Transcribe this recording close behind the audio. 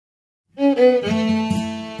In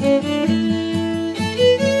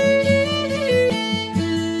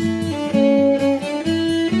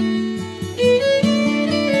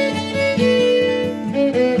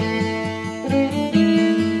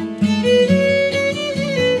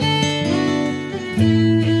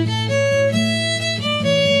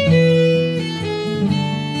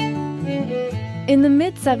the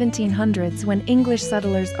mid-1700s, when English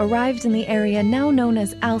settlers arrived in the area now known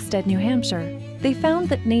as Alstead, New Hampshire, they found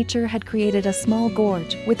that nature had created a small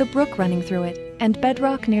gorge with a brook running through it and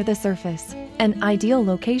bedrock near the surface, an ideal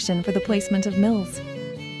location for the placement of mills.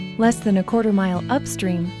 Less than a quarter mile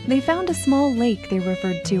upstream, they found a small lake they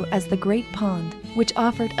referred to as the Great Pond, which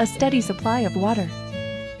offered a steady supply of water.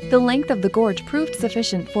 The length of the gorge proved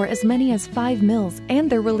sufficient for as many as 5 mills and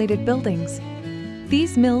their related buildings.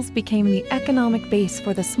 These mills became the economic base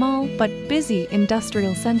for the small but busy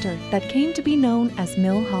industrial center that came to be known as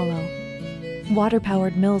Mill Hollow.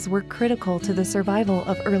 Water-powered mills were critical to the survival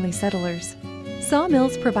of early settlers.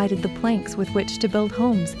 Sawmills provided the planks with which to build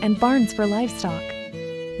homes and barns for livestock.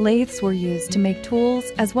 Lathes were used to make tools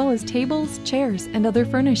as well as tables, chairs, and other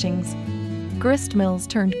furnishings. Grist mills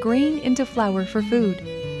turned grain into flour for food.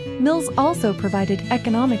 Mills also provided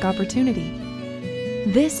economic opportunity.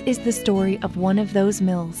 This is the story of one of those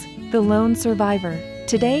mills, the lone survivor,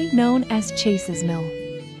 today known as Chase's Mill.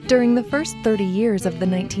 During the first 30 years of the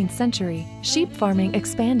 19th century, sheep farming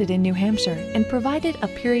expanded in New Hampshire and provided a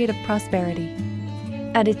period of prosperity.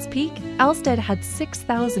 At its peak, Alstead had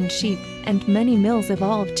 6,000 sheep, and many mills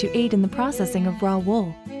evolved to aid in the processing of raw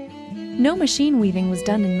wool. No machine weaving was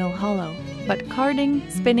done in Mill Hollow, but carding,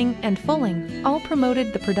 spinning, and fulling all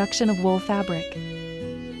promoted the production of wool fabric.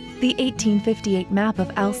 The 1858 map of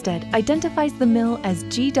Alstead identifies the mill as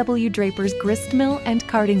G.W. Draper's grist mill and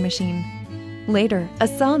carding machine. Later, a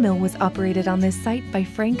sawmill was operated on this site by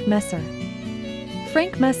Frank Messer.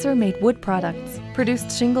 Frank Messer made wood products,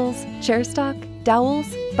 produced shingles, chair stock, dowels,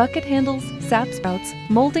 bucket handles, sap sprouts,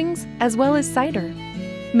 moldings, as well as cider.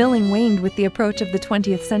 Milling waned with the approach of the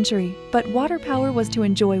 20th century, but water power was to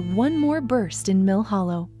enjoy one more burst in Mill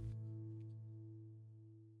Hollow.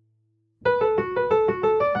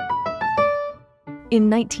 In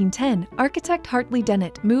 1910, architect Hartley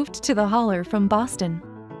Dennett moved to the holler from Boston.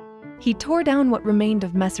 He tore down what remained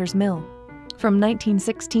of Messer's mill. From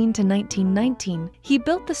 1916 to 1919, he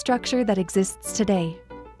built the structure that exists today.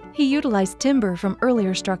 He utilized timber from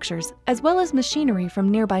earlier structures, as well as machinery from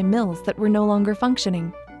nearby mills that were no longer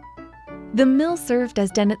functioning. The mill served as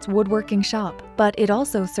Dennett's woodworking shop, but it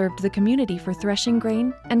also served the community for threshing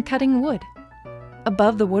grain and cutting wood.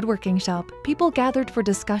 Above the woodworking shop, people gathered for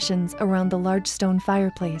discussions around the large stone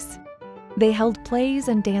fireplace. They held plays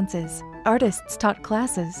and dances. Artists taught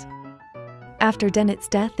classes. After Dennett's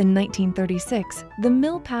death in 1936, the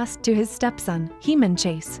mill passed to his stepson, Heman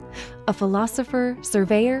Chase, a philosopher,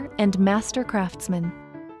 surveyor, and master craftsman.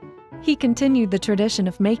 He continued the tradition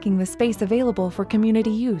of making the space available for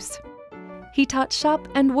community use. He taught shop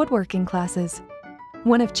and woodworking classes.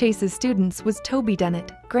 One of Chase's students was Toby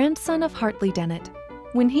Dennett, grandson of Hartley Dennett.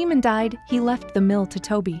 When Heman died, he left the mill to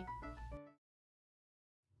Toby.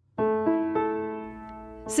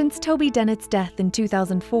 Since Toby Dennett's death in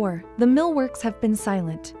 2004, the mill works have been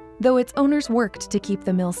silent, though its owners worked to keep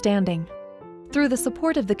the mill standing. Through the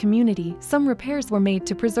support of the community, some repairs were made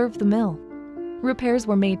to preserve the mill. Repairs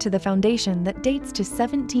were made to the foundation that dates to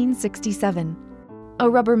 1767. A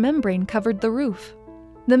rubber membrane covered the roof.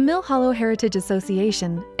 The Mill Hollow Heritage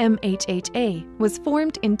Association, MHHA, was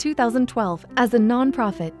formed in 2012 as a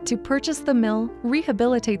nonprofit to purchase the mill,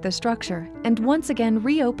 rehabilitate the structure, and once again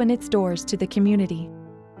reopen its doors to the community.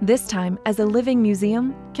 This time as a living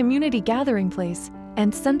museum, community gathering place,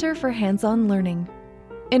 and center for hands-on learning.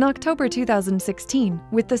 In October 2016,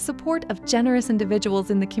 with the support of generous individuals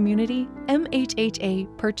in the community,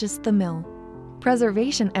 MHHA purchased the mill.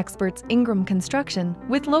 Preservation experts Ingram Construction,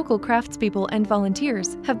 with local craftspeople and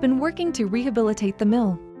volunteers, have been working to rehabilitate the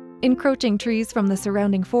mill. Encroaching trees from the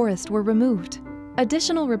surrounding forest were removed.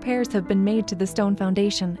 Additional repairs have been made to the stone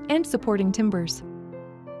foundation and supporting timbers.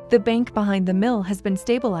 The bank behind the mill has been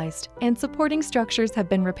stabilized, and supporting structures have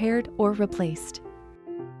been repaired or replaced.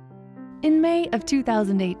 In May of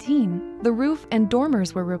 2018, the roof and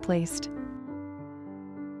dormers were replaced.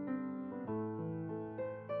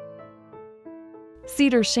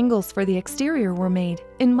 Cedar shingles for the exterior were made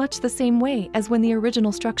in much the same way as when the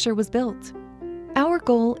original structure was built. Our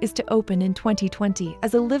goal is to open in 2020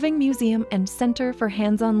 as a living museum and center for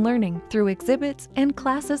hands-on learning through exhibits and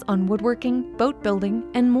classes on woodworking, boat building,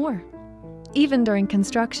 and more. Even during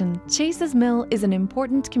construction, Chase's Mill is an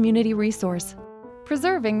important community resource,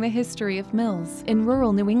 preserving the history of mills in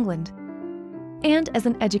rural New England. and as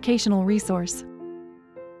an educational resource.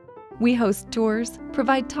 We host tours,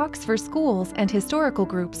 provide talks for schools and historical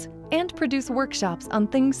groups, and produce workshops on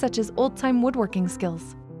things such as old-time woodworking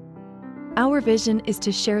skills. Our vision is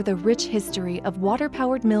to share the rich history of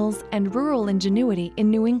water-powered mills and rural ingenuity in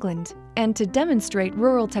New England, and to demonstrate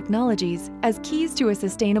rural technologies as keys to a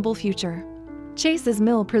sustainable future. Chase's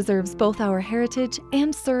Mill preserves both our heritage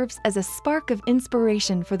and serves as a spark of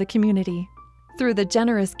inspiration for the community. Through the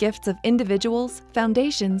generous gifts of individuals,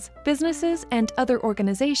 foundations, businesses, and other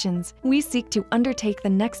organizations, we seek to undertake the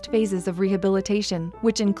next phases of rehabilitation,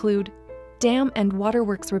 which include dam and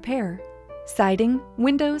waterworks repair, siding,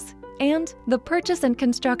 windows, and the purchase and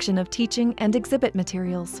construction of teaching and exhibit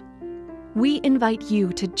materials. We invite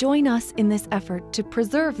you to join us in this effort to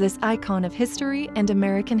preserve this icon of history and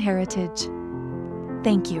American heritage.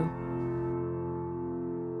 Thank you.